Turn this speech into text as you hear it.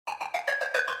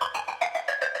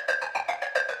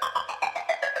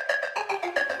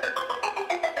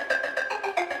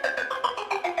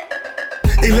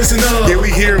Hey, listen up. Yeah, we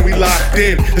here and we locked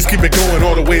in. Let's keep it going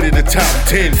all the way to the top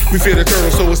 10. We fear the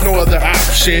turtles, so it's no other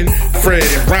option. Fred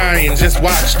and Ryan, just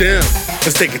watch them.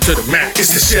 Let's take it to the max.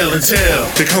 It's the Shell and Tell.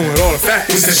 They come with all the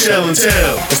facts. It's the Shell and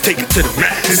Tell. Let's take it to the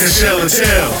max. It's the Shell and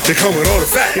Tell. They come with all the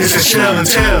facts. It's the Shell and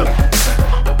Tell.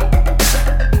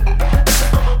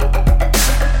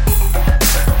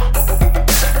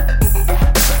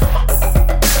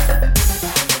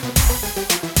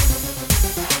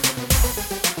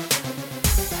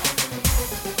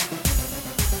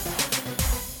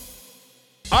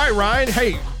 All right, Ryan.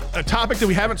 Hey, a topic that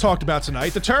we haven't talked about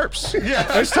tonight, the Terps.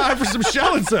 Yeah. It's time for some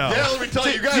Shell and Tell. Yeah, let me tell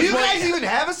you guys. Do you guys even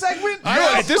have a segment?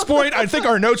 At this point, I think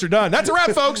our notes are done. That's a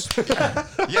wrap, folks.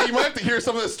 Yeah, you might have to hear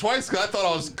some of this twice because I thought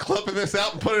I was clipping this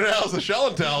out and putting it out as a Shell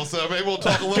and Tell, so maybe we'll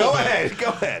talk a little bit. Go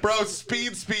ahead. Bro,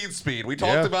 speed. We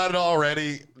talked about it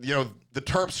already. You know, the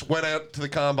Terps went out to the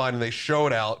combine and they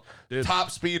showed out.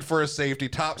 Top speed for a safety,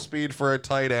 top speed for a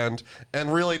tight end,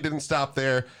 and really didn't stop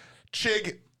there.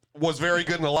 Chig was very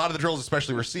good in a lot of the drills,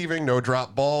 especially receiving, no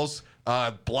drop balls.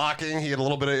 Blocking, he had a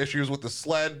little bit of issues with the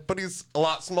sled, but he's a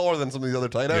lot smaller than some of these other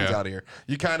tight ends out here.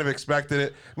 You kind of expected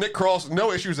it. Nick Cross,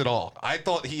 no issues at all. I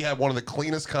thought he had one of the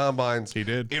cleanest combines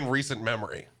in recent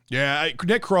memory. Yeah,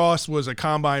 Nick Cross was a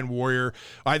combine warrior.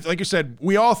 Like you said,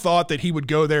 we all thought that he would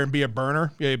go there and be a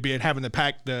burner, having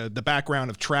the background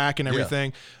of track and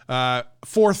everything.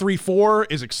 4.34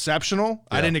 is exceptional.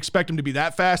 I didn't expect him to be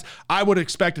that fast. I would have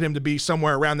expected him to be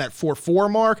somewhere around that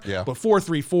 4.4 mark, but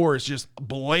 4.34 is just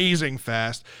blazing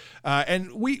fast.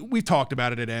 And we talked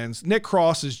about it at ends. Nick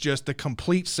Cross is just the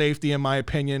complete safety, in my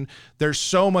opinion. There's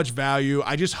so much value.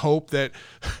 I just hope that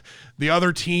the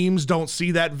other teams don't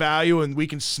see that value and we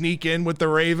can sneak in with the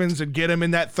Ravens and get him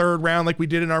in that third round like we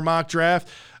did in our mock draft,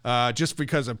 just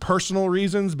because of personal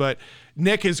reasons. But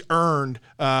Nick has earned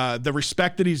the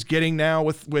respect that he's getting now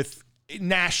with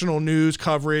national news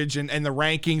coverage and the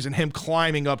rankings and him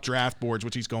climbing up draft boards,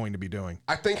 which he's going to be doing.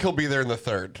 I think he'll be there in the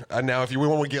third. Now, if you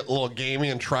want to get a little gamey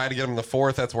and try to get him in the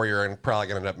fourth, that's where you're probably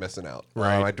going to end up missing out.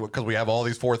 Right. Because we have all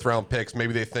these fourth-round picks.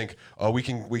 Maybe they think, oh, we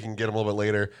can get him a little bit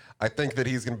later. I think that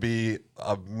he's going to be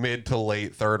a mid to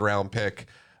late third-round pick.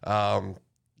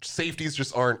 Safeties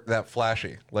just aren't that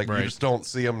flashy. You just don't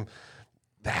see them.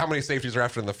 How many safeties are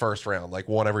after in the first round? Like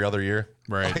one every other year?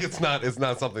 Right. It's not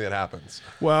something that happens.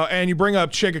 Well, and you bring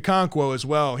up Chig Okonkwo as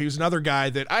well. He was another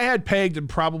guy that I had pegged in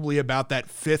probably about that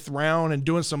fifth round and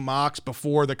doing some mocks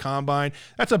before the combine.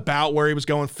 That's about where he was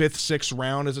going, fifth, sixth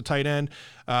round as a tight end.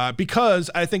 Because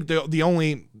I think the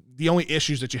only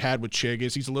issues that you had with Chig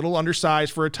is he's a little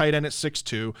undersized for a tight end at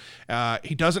 6'2".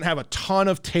 He doesn't have a ton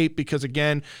of tape because,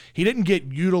 again, he didn't get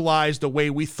utilized the way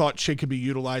we thought Chig could be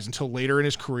utilized until later in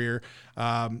his career.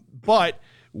 But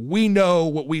we know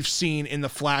what we've seen in the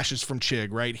flashes from Chig,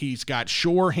 right? He's got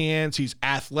sure hands. He's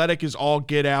athletic as all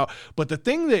get out. But the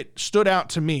thing that stood out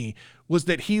to me was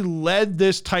that he led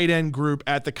this tight end group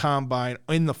at the combine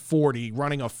in the 40,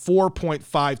 running a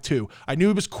 4.52. I knew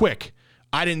he was quick.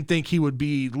 I didn't think he would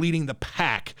be leading the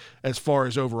pack as far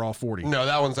as overall 40. No,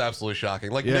 that one's absolutely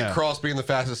shocking. Nick Cross being the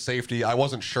fastest safety, I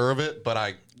wasn't sure of it, but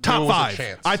I top knew it was five. a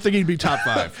chance. I think he'd be top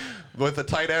 5. With the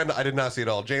tight end, I did not see it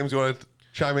all. James, you want to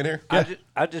chime in here?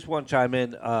 I just want to chime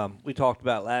in. We talked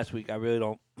about last week. I really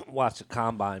don't watch the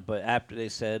combine, but after they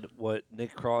said what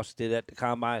Nick Cross did at the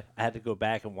combine, I had to go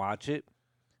back and watch it,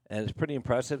 and it's pretty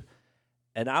impressive.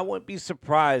 And I wouldn't be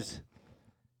surprised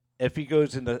if he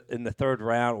goes in the third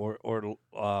round or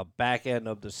back end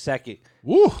of the second.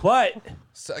 Woo. But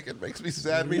second makes me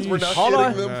sad. Means we're not hold getting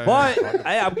on. them. But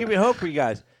I'm giving hope for you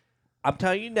guys. I'm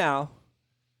telling you now,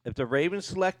 if the Ravens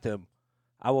select him,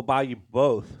 I will buy you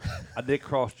both a Nick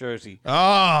Cross jersey.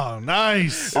 Oh,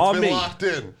 nice. It's on been me. locked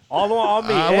in. All on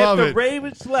me. I If love the it.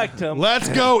 Ravens select him, Let's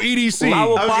go, EDC. I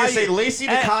will I was buy going to say, you. Lacey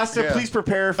DaCosta, please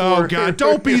prepare for... Oh, God.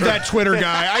 Don't be that Twitter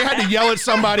guy. I had to yell at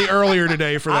somebody earlier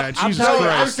today for that. I'm Jesus telling you,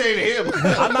 I'm Christ. saying to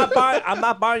him. I'm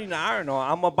not buying you the iron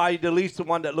on. I'm gonna buy you at least the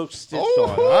one that looks stitched on.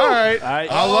 All right. All right.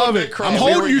 I love it. Nick Cross, I'm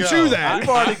here holding we you go. to that. You've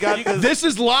already got this. This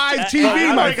is live TV,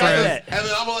 I my already got friend. that. And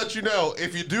then I'm going to let you know,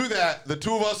 if you do that, the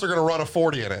two of us are going to run a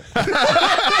 40 in it.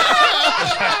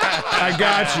 I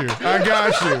got you.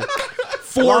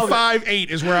 4, 5, 8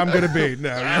 is where I'm going to be. No,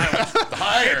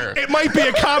 Higher. it might be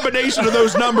a combination of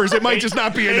those numbers. It might just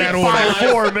not be in that order.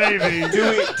 5'4", maybe.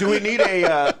 Do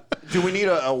we need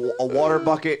a water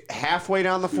bucket halfway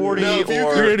down the 40? No, if you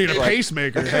or You're going to need a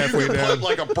pacemaker halfway Put down.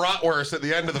 like a bratwurst at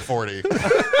the end of the 40.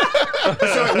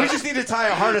 so we just need to tie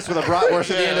a harness with a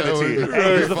bratwurst at the end of the tee.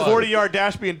 Hey, Is the 40-yard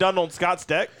dash being done on Scott's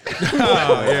deck?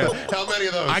 Oh, yeah. How many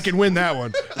of those? I can win that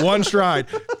one. One stride.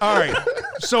 All right.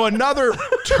 So another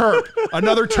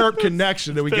Terp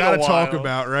connection that we got to been a talk while.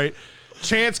 about, right?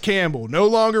 Chance Campbell, no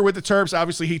longer with the Terps.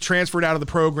 Obviously, he transferred out of the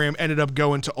program, ended up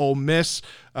going to Ole Miss,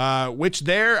 which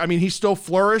he still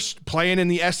flourished, playing in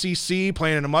the SEC,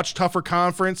 playing in a much tougher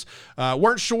conference.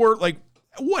 Weren't sure,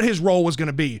 what his role was going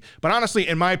to be. But honestly,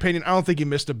 in my opinion, I don't think he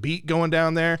missed a beat going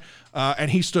down there, and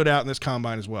he stood out in this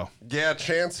combine as well. Yeah,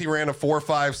 Chance, he ran a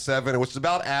 4.57, which is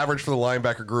about average for the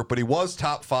linebacker group, but he was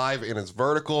top 5 in his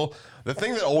vertical. The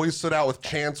thing that always stood out with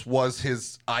Chance was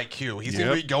his IQ. He seemed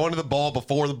to be going to the ball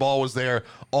before the ball was there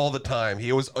all the time.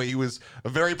 He was a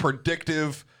very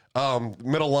predictive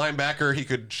middle linebacker. He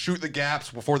could shoot the gaps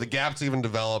before the gaps even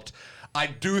developed. I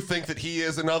do think that he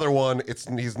is another one.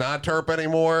 He's not Terp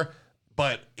anymore,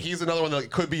 but he's another one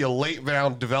that could be a late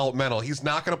round developmental. He's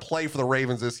not going to play for the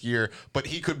Ravens this year, but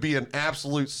he could be an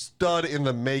absolute stud in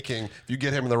the making if you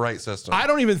get him in the right system. I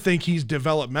don't even think he's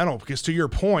developmental because, to your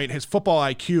point, his football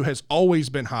IQ has always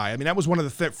been high. I mean, that was one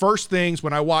of the first things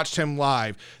when I watched him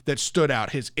live that stood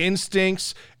out. His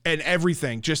instincts and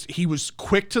everything. Just he was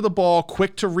quick to the ball,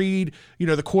 quick to read,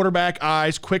 the quarterback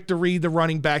eyes, quick to read the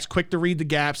running backs, quick to read the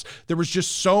gaps. There was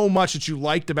just so much that you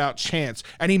liked about Chance,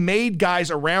 and he made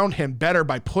guys around him better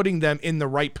by putting them in the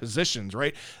right positions,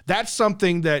 right? That's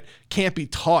something that can't be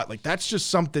taught. That's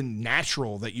just something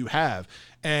natural that you have,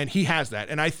 and he has that.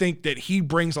 And I think that he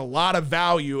brings a lot of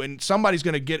value, and somebody's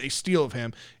going to get a steal of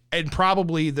him. And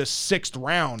probably the 6th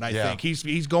round, I think.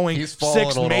 He's going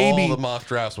 6th, on maybe all the mock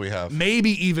drafts we have. Maybe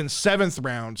even 7th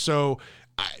round. So,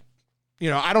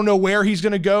 I don't know where he's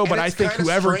going to go, but I think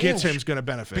whoever gets him is going to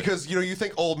benefit. Because, you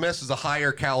think Ole Miss is a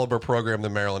higher caliber program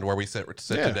than Maryland, where we sit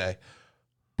today.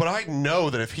 But I know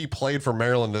that if he played for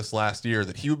Maryland this last year,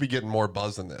 that he would be getting more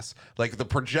buzz than this. The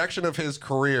projection of his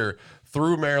career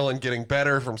through Maryland, getting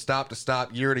better from stop to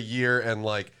stop, year to year, and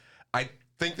I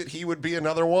think that he would be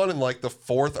another one in the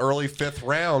 4th, early 5th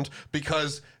round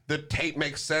because the tape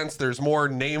makes sense. There's more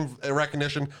name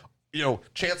recognition.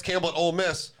 Chance Campbell at Ole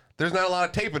Miss, there's not a lot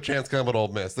of tape of Chance Campbell at Ole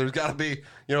Miss. There's got to be,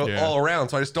 all around.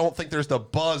 So I just don't think there's the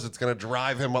buzz that's going to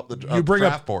drive him up the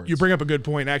draft boards. You bring up a good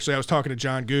point. Actually, I was talking to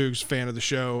John Googs, fan of the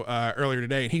show, earlier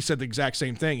today, and he said the exact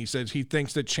same thing. He says he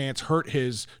thinks that Chance hurt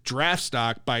his draft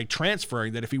stock by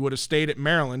transferring, that if he would have stayed at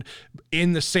Maryland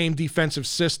in the same defensive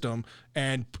system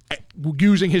and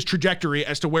using his trajectory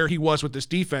as to where he was with this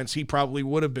defense, he probably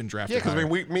would have been drafted. Yeah,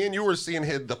 because me and you were seeing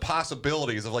the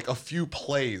possibilities of a few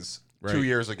plays 2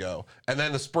 years ago. And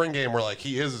then the spring game, we're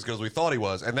he is as good as we thought he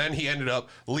was. And then he ended up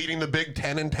leading the Big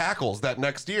Ten in tackles that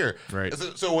next year. Right.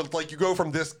 So with you go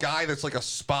from this guy that's a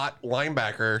spot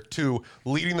linebacker to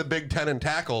leading the Big Ten in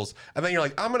tackles. And then you're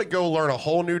I'm going to go learn a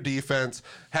whole new defense,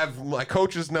 have my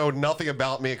coaches know nothing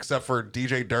about me except for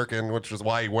DJ Durkin, which is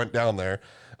why he went down there.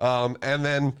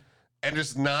 And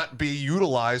just not be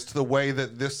utilized the way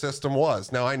that this system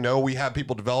was. Now, I know we have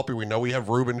people developing. We know we have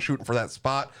Ruben shooting for that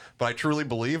spot, but I truly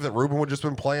believe that Ruben would just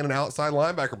been playing an outside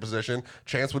linebacker position.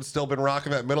 Chance would still been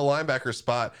rocking that middle linebacker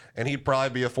spot, and he'd probably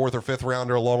be a 4th or 5th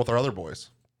rounder along with our other boys.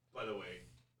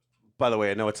 By the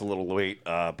way, I know it's a little late,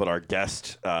 but our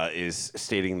guest is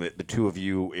stating that the two of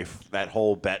you, if that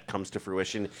whole bet comes to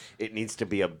fruition, it needs to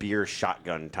be a beer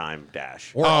shotgun time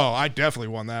dash. I definitely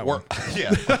won that one.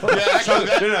 Yeah.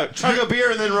 Chug a beer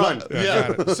and then run.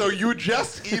 Yeah. So you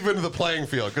just evened the playing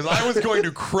field because I was going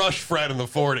to crush Fred in the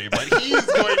 40, but he's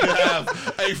going to have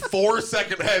a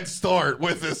 4-second head start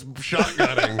with this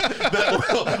shotgunning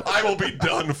that I will be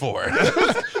done for.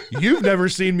 You've never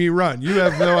seen me run. You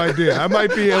have no idea. I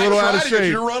might be a little out of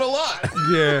shape. You run a lot.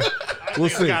 Yeah. We'll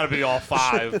It's see. got to be all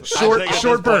 5. Short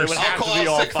burst. I'll call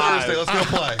out 6 Thursday. Let's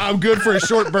go play. I'm good for a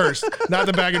short burst, not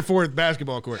the back and forth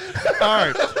basketball court.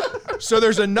 All right. So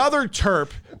there's another Terp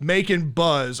making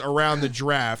buzz around the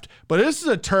draft, but this is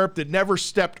a Terp that never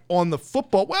stepped on the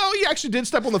football. Well, he actually did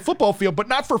step on the football field, but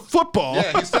not for football.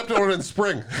 Yeah, he stepped on it in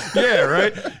spring. Yeah,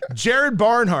 right? Jared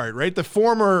Barnhart, right? The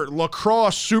former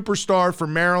lacrosse superstar for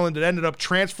Maryland that ended up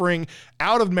transferring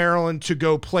out of Maryland to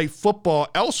go play football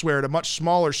elsewhere at a much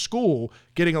smaller school,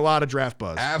 getting a lot of draft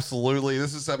buzz. Absolutely.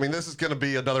 This is going to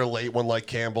be another late one like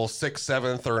Campbell, 6th,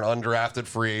 7th, or an undrafted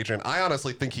free agent. I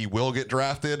honestly think he will get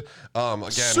drafted.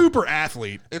 Again, super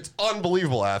athlete. It's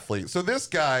unbelievable athlete. So this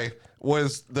guy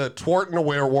was the Twarton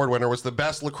Award winner, was the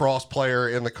best lacrosse player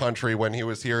in the country when he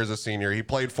was here as a senior. He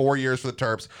played 4 years for the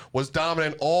Terps, was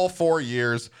dominant all 4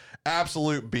 years,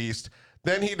 absolute beast.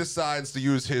 Then he decides to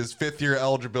use his 5th-year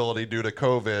eligibility due to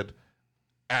COVID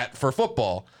for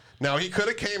football. Now, he could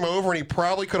have came over and he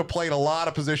probably could have played a lot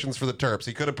of positions for the Terps.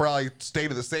 He could have probably stayed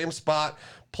at the same spot,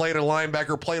 played a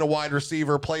linebacker, played a wide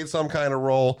receiver, played some kind of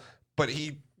role, but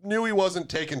he knew he wasn't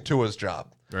taking Tua's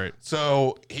job. Right.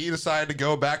 So he decided to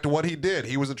go back to what he did.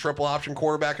 He was a triple option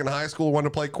quarterback in high school, wanted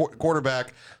to play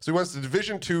quarterback. So he went to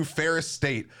Division II Ferris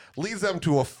State, leads them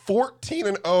to a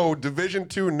 14-0 Division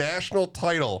II national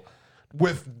title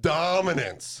with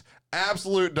dominance.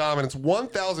 Absolute dominance.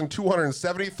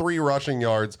 1,273 rushing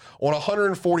yards on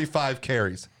 145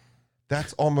 carries.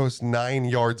 That's almost 9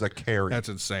 yards a carry. That's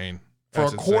insane. For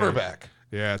That's a quarterback.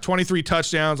 Yeah, 23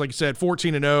 touchdowns, like you said,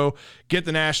 14-0, get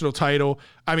the national title.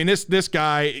 I mean, this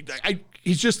guy,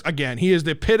 he's just, again, he is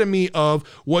the epitome of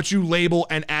what you label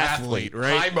an athlete,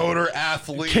 right? High motor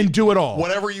athlete. Can do it all.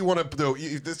 Whatever you want to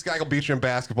do. This guy will beat you in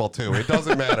basketball, too. It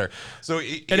doesn't matter. So,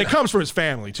 and it comes from his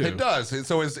family, too. It does.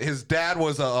 So his dad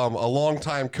was a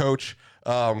longtime coach.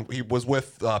 He was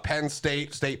with Penn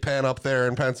State Penn up there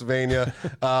in Pennsylvania,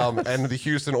 and the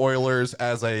Houston Oilers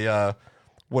as a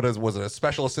was it a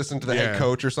special assistant to the head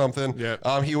coach or something?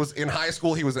 Yeah. He was in high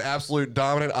school. He was an absolute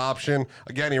dominant option.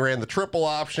 Again, he ran the triple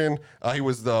option. He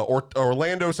was the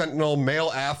Orlando Sentinel Male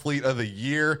Athlete of the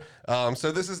Year.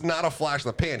 So this is not a flash in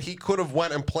the pan. He could have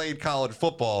went and played college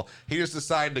football. He just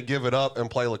decided to give it up and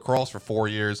play lacrosse for 4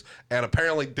 years, and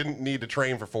apparently didn't need to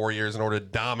train for 4 years in order to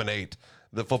dominate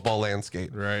the football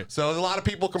landscape. Right. So a lot of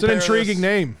people compare It's an intriguing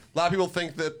name. A lot of people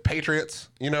think that Patriots,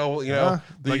 like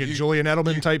a Julian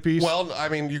Edelman type piece. Well, I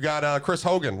mean, you got Chris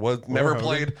Hogan never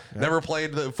played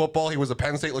the football. He was a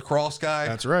Penn State lacrosse guy.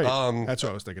 That's right. That's what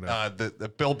I was thinking of.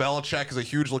 The Bill Belichick is a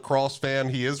huge lacrosse fan.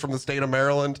 He is from the state of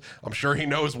Maryland. I'm sure he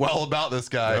knows well about this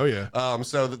guy. Oh yeah.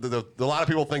 So a lot of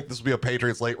people think this will be a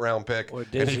Patriots late round pick,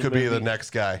 and he could be the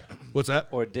next guy. What's that?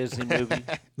 Or a Disney movie.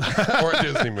 Or a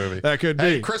Disney movie. That could be.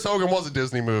 Hey, Chris Hogan was a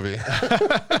Disney movie.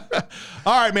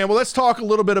 All right, man. Well, let's talk a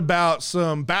little bit about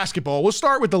some basketball. We'll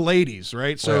start with the ladies,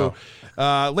 right? So,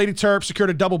 Lady Terps secured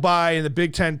a double bye in the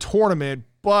Big Ten tournament,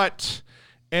 but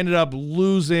ended up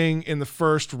losing in the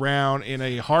first round in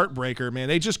a heartbreaker. Man,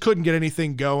 they just couldn't get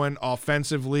anything going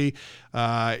offensively.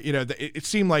 It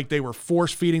seemed like they were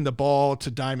force feeding the ball to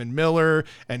Diamond Miller,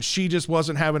 and she just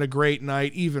wasn't having a great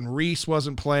night. Even Reese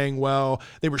wasn't playing well.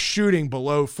 They were shooting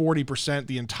below 40%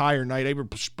 the entire night. They were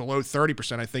below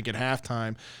 30%, I think, at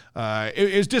halftime.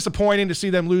 It was disappointing to see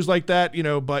them lose like that,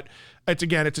 but it's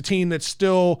a team that's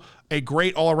still a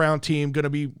great all-around team, going to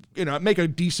be, make a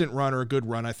decent run or a good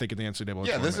run, I think, in the NCAA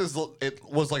tournament. It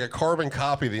was like a carbon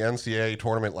copy of the NCAA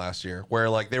tournament last year, where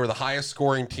like they were the highest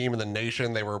scoring team in the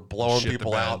nation. They were blowing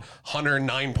people out,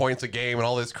 109 points a game and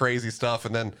all this crazy stuff,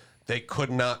 and then they could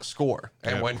not score.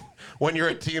 And when you're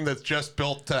a team that's just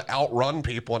built to outrun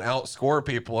people and outscore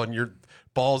people, and your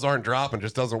balls aren't dropping,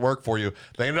 just doesn't work for you.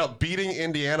 They ended up beating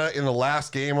Indiana in the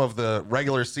last game of the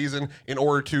regular season in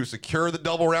order to secure the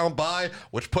double round bye,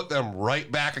 which put them right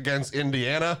back against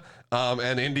Indiana.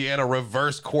 And Indiana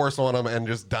reversed course on them and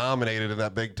just dominated in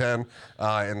that Big Ten.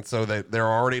 And so they're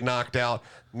already knocked out.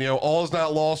 All is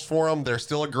not lost for them. They're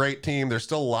still a great team. They're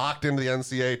still locked into the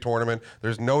NCAA tournament.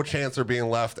 There's no chance they're being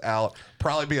left out.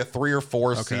 Probably be a 3 or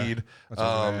 4 seed. That's what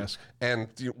I was gonna ask.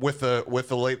 And with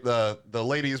the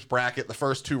ladies bracket, the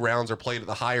first 2 rounds are played at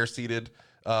the higher seeded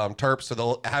Terps, so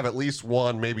they'll have at least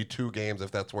 1, maybe 2 games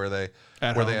if that's where they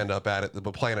end up at it,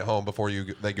 but playing at home before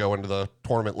they go into the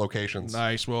tournament locations.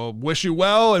 Nice. Well, wish you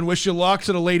well and wish you luck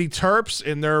to the Lady Terps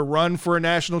in their run for a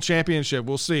national championship.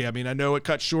 We'll see. I mean, I know it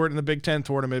cut short in the Big Ten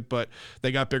tournament, but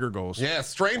they got bigger goals. Yeah,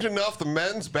 strange enough, the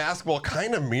men's basketball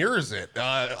kind of mirrors it.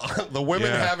 The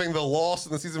women having the loss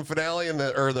in the season finale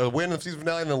or the win in the season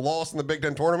finale and the loss in the Big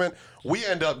Ten tournament, we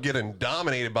end up getting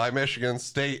dominated by Michigan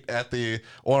State on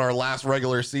our last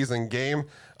regular season game.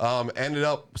 Ended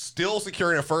up still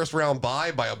securing a first round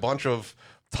bye by a bunch of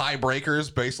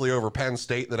tiebreakers, basically over Penn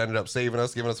State, that ended up saving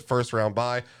us, giving us a first round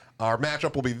bye. Our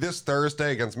matchup will be this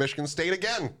Thursday against Michigan State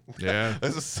again. Yeah,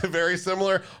 this is very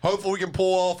similar. Hopefully, we can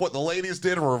pull off what the ladies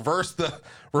did and reverse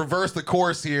the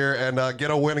course here and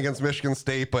get a win against Michigan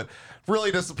State. But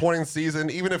really disappointing season.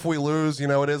 Even if we lose, it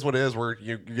is what it is. We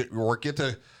get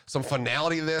to some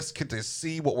finality to this, get to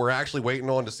see what we're actually waiting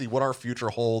on, to see what our future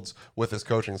holds with this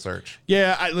coaching search.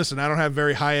 Yeah, I don't have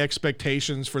very high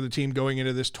expectations for the team going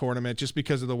into this tournament just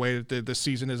because of the way that the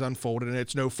season is unfolded, and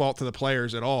it's no fault to the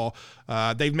players at all.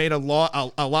 They've made a lot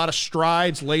of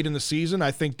strides late in the season.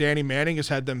 I think Danny Manning has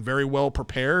had them very well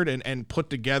prepared and put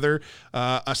together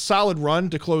a solid run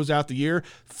to close out the year.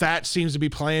 Fat seems to be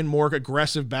playing more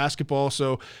aggressive basketball.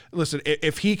 So, listen,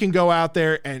 if he can go out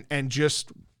there and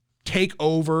just take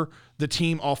over the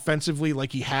team offensively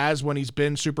like he has when he's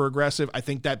been super aggressive, I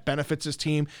think that benefits his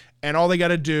team. And all they got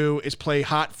to do is play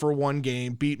hot for 1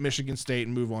 game, beat Michigan State,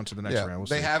 and move on to the next round.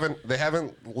 They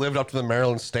haven't lived up to the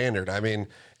Maryland standard. I mean,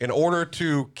 in order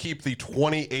to keep the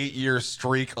 28-year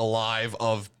streak alive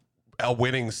of a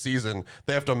winning season.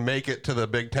 They have to make it to the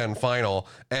Big Ten final.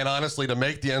 And honestly, to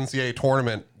make the NCAA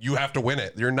tournament, you have to win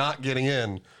it. You're not getting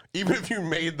in. Even if you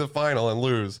made the final and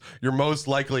lose, you're most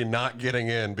likely not getting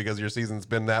in because your season's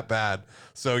been that bad.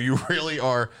 So you really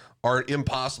are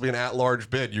impossibly an at-large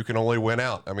bid. You can only win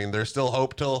out. I mean, there's still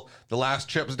hope till the last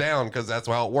chip's down because that's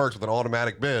how it works with an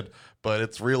automatic bid. But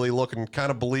it's really looking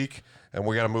kind of bleak, and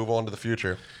we got to move on to the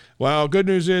future. Well, good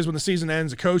news is when the season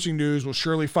ends, the coaching news will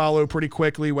surely follow pretty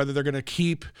quickly, whether they're going to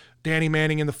keep Danny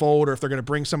Manning in the fold or if they're going to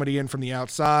bring somebody in from the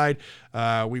outside.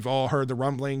 We've all heard the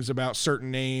rumblings about certain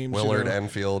names. Willard,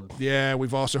 Enfield. Yeah,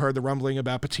 we've also heard the rumbling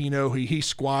about Pitino. He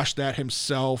squashed that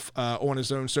himself on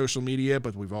his own social media,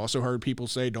 but we've also heard people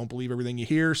say, don't believe everything you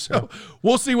hear. So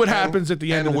we'll see what happens at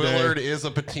the end of the day. And Willard is a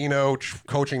Pitino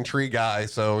coaching tree guy,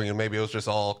 so maybe it was just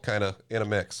all kind of in a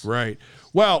mix. Right.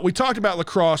 Well, we talked about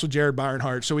lacrosse with Jared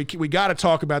Byronhart, so we got to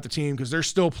talk about the team because they're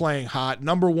still playing hot.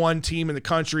 Number 1 team in the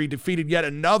country, defeated yet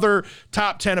another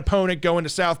top 10 opponent going to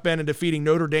South Bend and defeating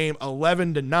Notre Dame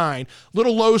 11-9.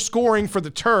 Little low scoring for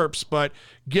the Terps, but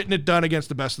getting it done against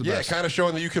the best of the best. Yeah, kind of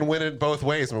showing that you can win it both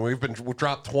ways. I mean, we've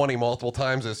dropped 20 multiple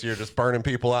times this year, just burning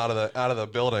people out of the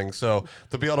building. So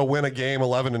to be able to win a game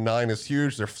 11-9 is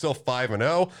huge. They're still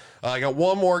 5-0. I got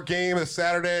one more game this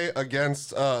Saturday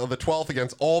against the 12th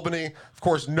against Albany. Of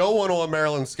course, no one on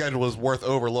Maryland's schedule is worth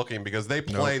overlooking because they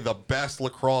play the best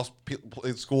lacrosse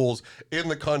schools in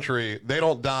the country. They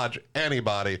don't dodge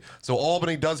anybody. So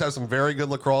Albany does have some very good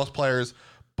lacrosse players.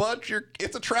 But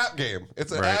it's a trap game.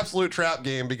 It's an absolute trap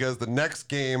game because the next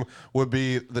game would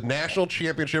be the national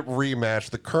championship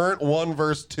rematch, the current 1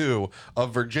 versus 2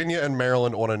 of Virginia and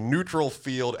Maryland on a neutral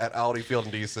field at Audi Field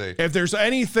in D.C. If there's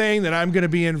anything that I'm going to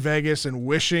be in Vegas and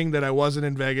wishing that I wasn't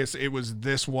in Vegas, it was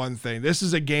this one thing. This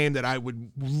is a game that I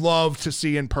would love to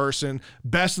see in person.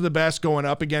 Best of the best going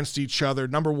up against each other.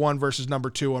 Number 1 versus number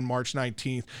 2 on March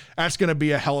 19th. That's going to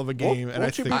be a hell of a game.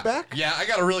 Won't you be back? Yeah, I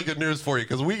got a really good news for you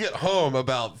because we get home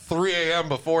about 3 a.m.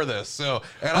 before this. So,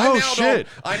 and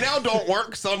I now don't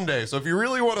work Sunday. So if you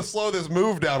really want to slow this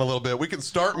move down a little bit, we can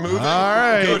start moving. All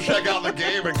right. Go check out the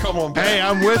game and come on back. Hey,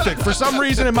 I'm with it. For some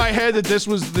reason in my head that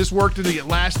this worked to the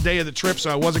last day of the trip, so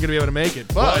I wasn't going to be able to make it.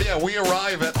 But well, yeah, we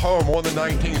arrive at home on the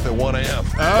 19th at 1 a.m.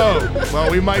 Oh,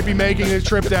 well, we might be making a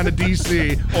trip down to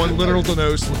D.C. on literal to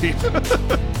no sleep.